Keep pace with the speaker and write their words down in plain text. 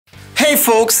Hey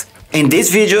folks, in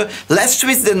this video let's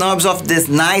twist the knobs of this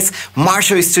nice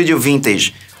Marshall Studio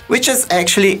Vintage, which is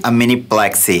actually a mini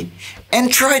Plexi, and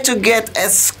try to get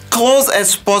as close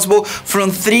as possible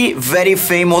from three very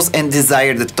famous and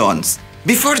desired tones.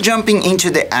 Before jumping into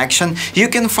the action, you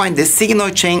can find the signal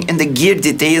chain and the gear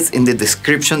details in the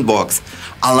description box,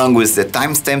 along with the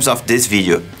timestamps of this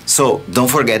video, so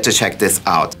don't forget to check this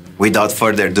out. Without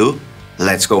further ado,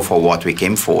 let's go for what we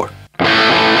came for.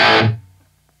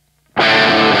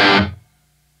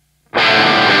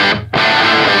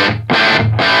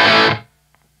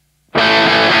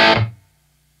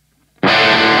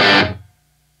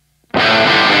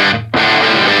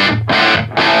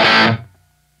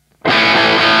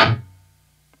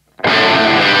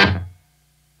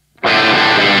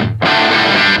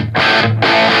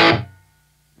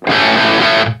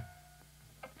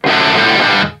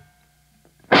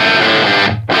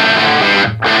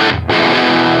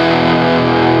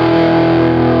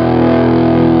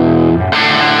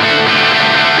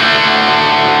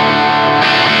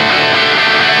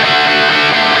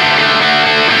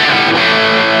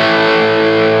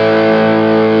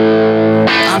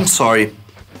 Sorry,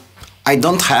 I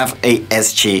don't have a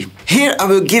SG. Here I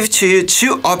will give to you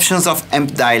two options of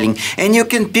amp dialing and you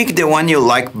can pick the one you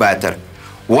like better.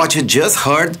 What you just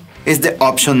heard is the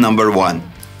option number 1.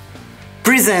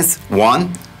 Presence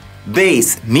 1,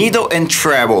 bass, middle and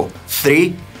treble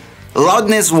 3,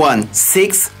 loudness 1,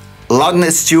 6,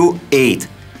 loudness 2, 8.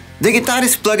 The guitar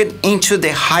is plugged into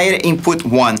the higher input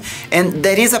 1 and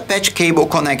there is a patch cable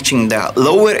connecting the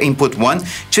lower input 1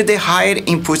 to the higher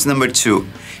input number 2.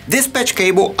 This patch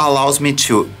cable allows me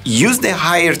to use the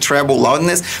higher treble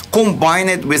loudness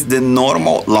combined with the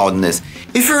normal loudness.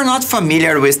 If you're not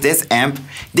familiar with this amp,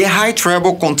 the high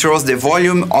treble controls the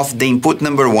volume of the input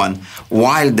number 1,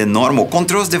 while the normal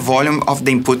controls the volume of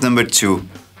the input number 2.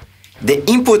 The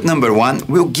input number 1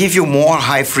 will give you more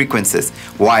high frequencies,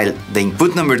 while the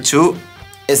input number 2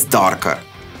 is darker.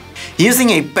 Using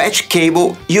a patch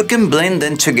cable, you can blend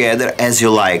them together as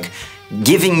you like,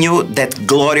 giving you that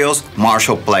glorious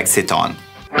Marshall Plexi tone.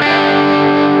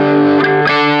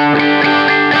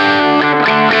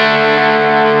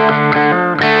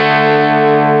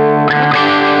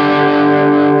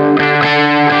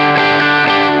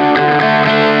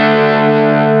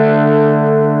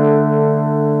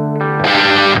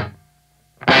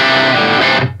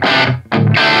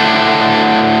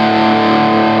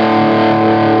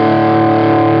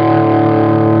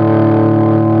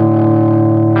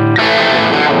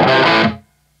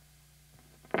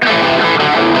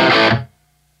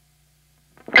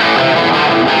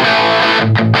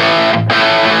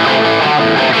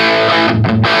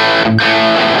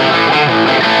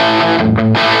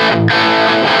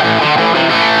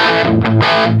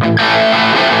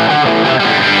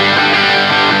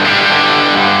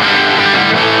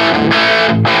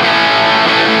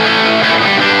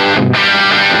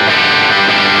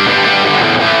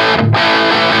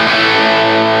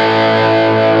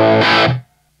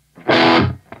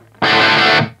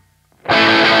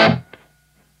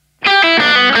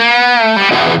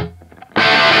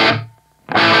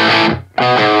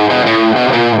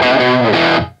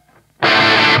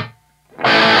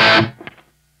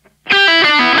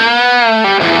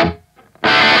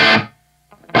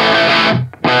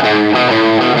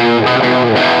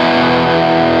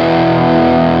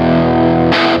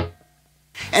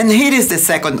 And here is the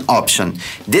second option.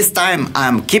 This time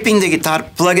I'm keeping the guitar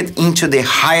plugged into the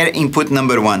higher input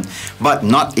number 1, but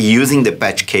not using the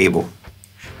patch cable.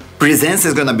 Presence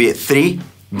is gonna be 3,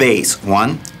 bass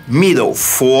 1, middle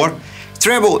 4,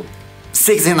 treble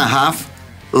 6.5,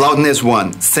 loudness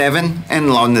 1, 7,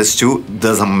 and loudness 2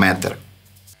 doesn't matter.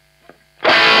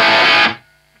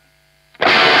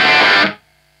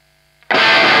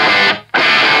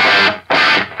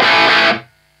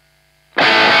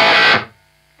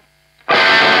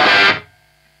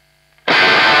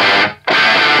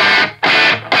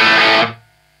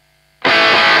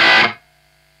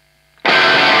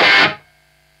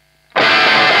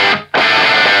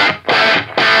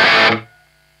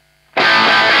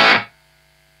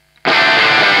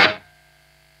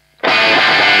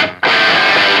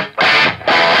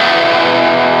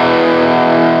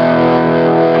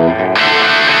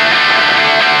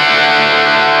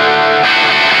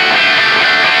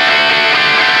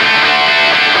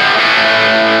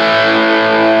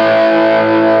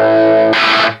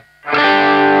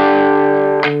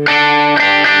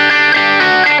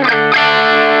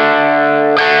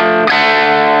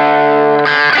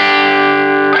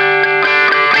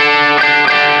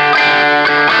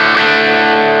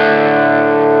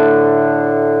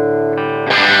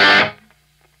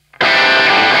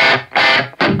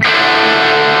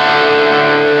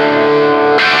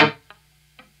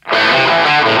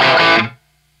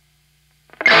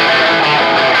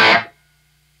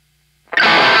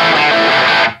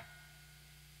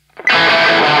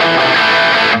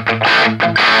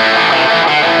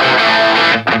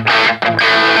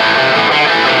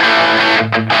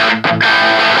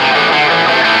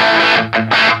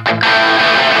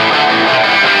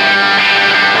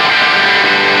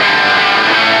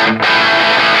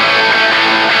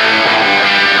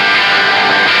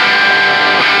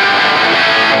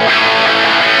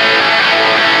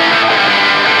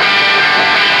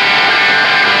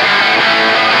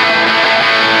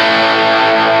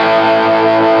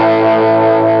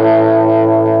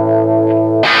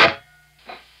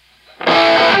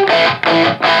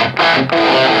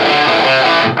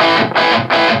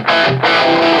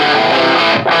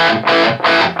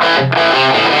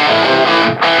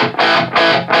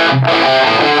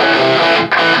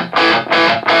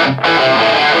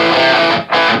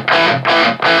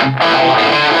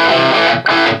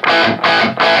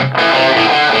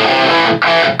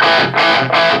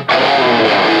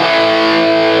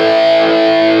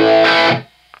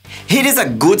 Here is a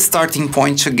good starting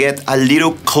point to get a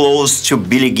little close to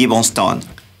Billy Gibbons' tone.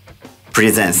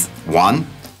 Presence 1,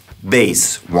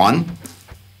 bass 1,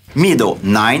 middle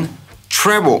 9,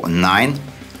 treble 9,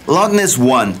 loudness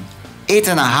 1,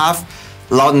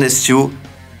 8.5, loudness 2,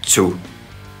 2.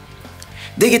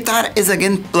 The guitar is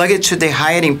again plugged to the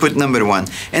higher input number 1,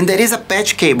 and there is a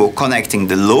patch cable connecting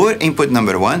the lower input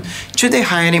number 1 to the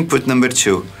higher input number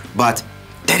 2, but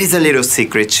there is a little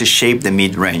secret to shape the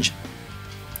mid-range.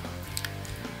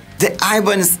 The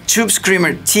Ibanez Tube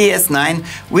Screamer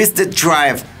TS9 with the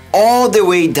drive all the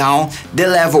way down, the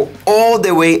level all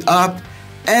the way up,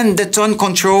 and the tone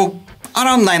control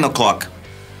around 9 o'clock.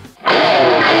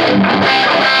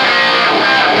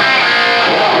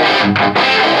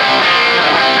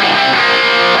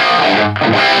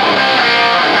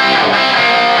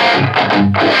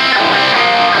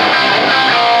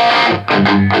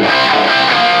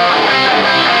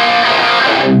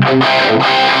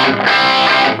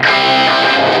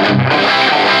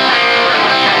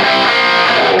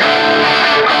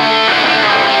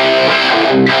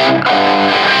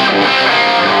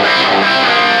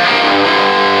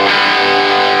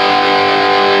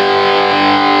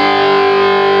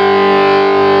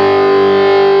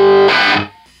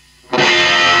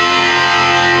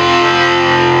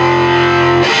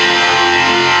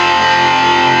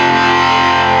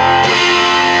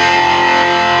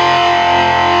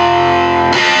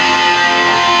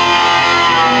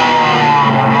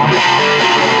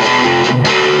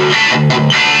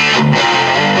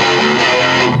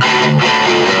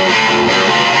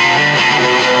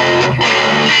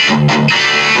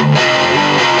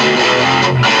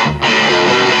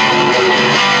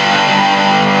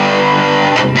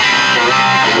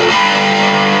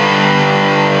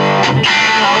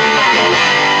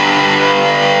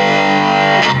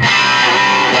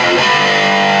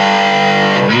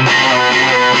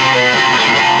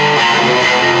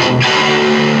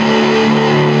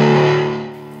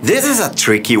 This is a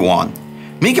tricky one.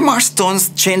 Mick Mars' tones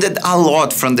changed a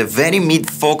lot from the very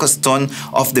mid-focused tone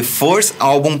of the first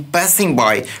album passing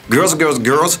by Girls, Girls,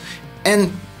 Girls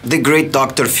and The Great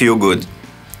Dr. Feelgood.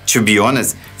 To be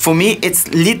honest, for me it's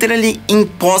literally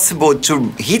impossible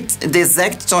to hit the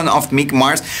exact tone of Mick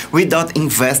Mars without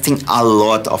investing a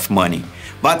lot of money.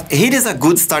 But here is a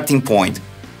good starting point.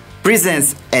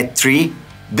 Presence at 3,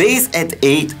 bass at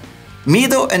 8,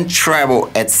 middle and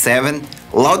treble at 7,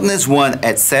 loudness 1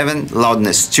 at 7,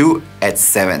 loudness 2 at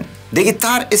 7. The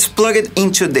guitar is plugged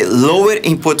into the lower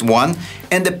input 1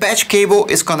 and the patch cable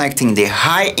is connecting the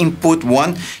high input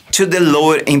 1 to the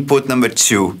lower input number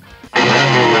 2.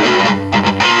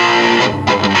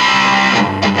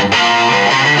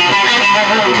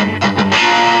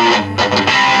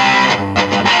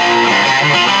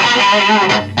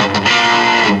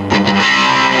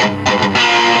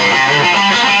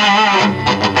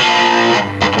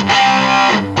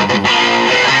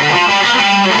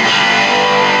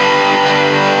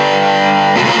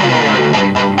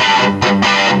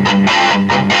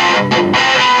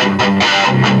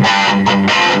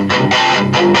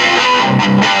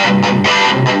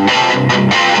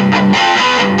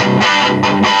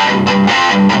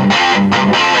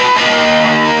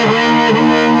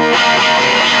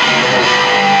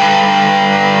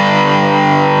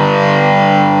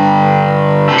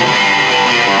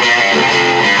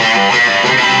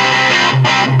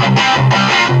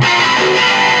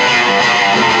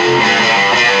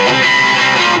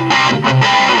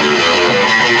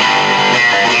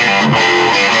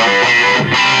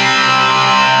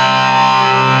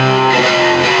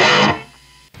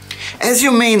 As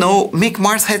you may know, Mick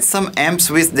Mars had some amps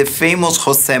with the famous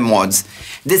Jose mods,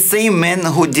 the same man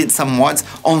who did some mods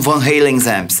on Van Halen's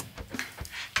amps.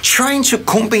 Trying to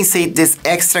compensate this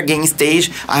extra gain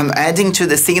stage, I'm adding to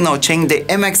the signal chain the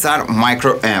MXR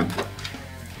Micro Amp.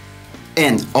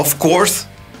 And of course,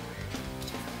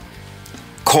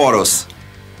 chorus.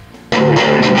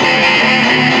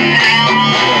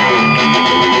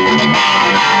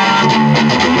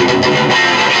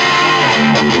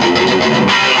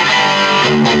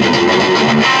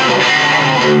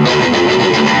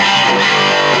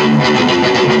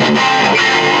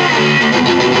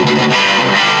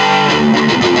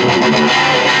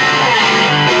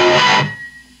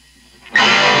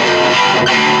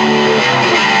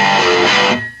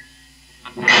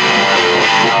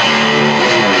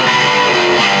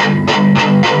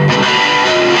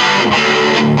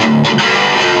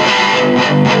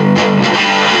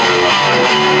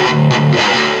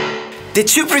 The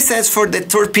two presets for the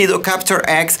Torpedo Captor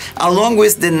X, along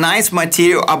with the nice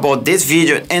material about this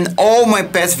video and all my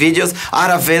past videos,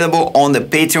 are available on the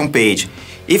Patreon page.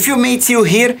 If you made it till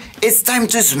here, it's time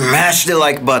to smash the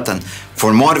like button.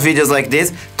 For more videos like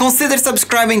this, consider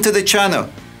subscribing to the channel.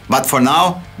 But for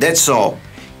now, that's all.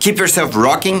 Keep yourself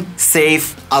rocking,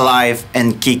 safe, alive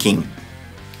and kicking.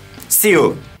 See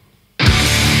you!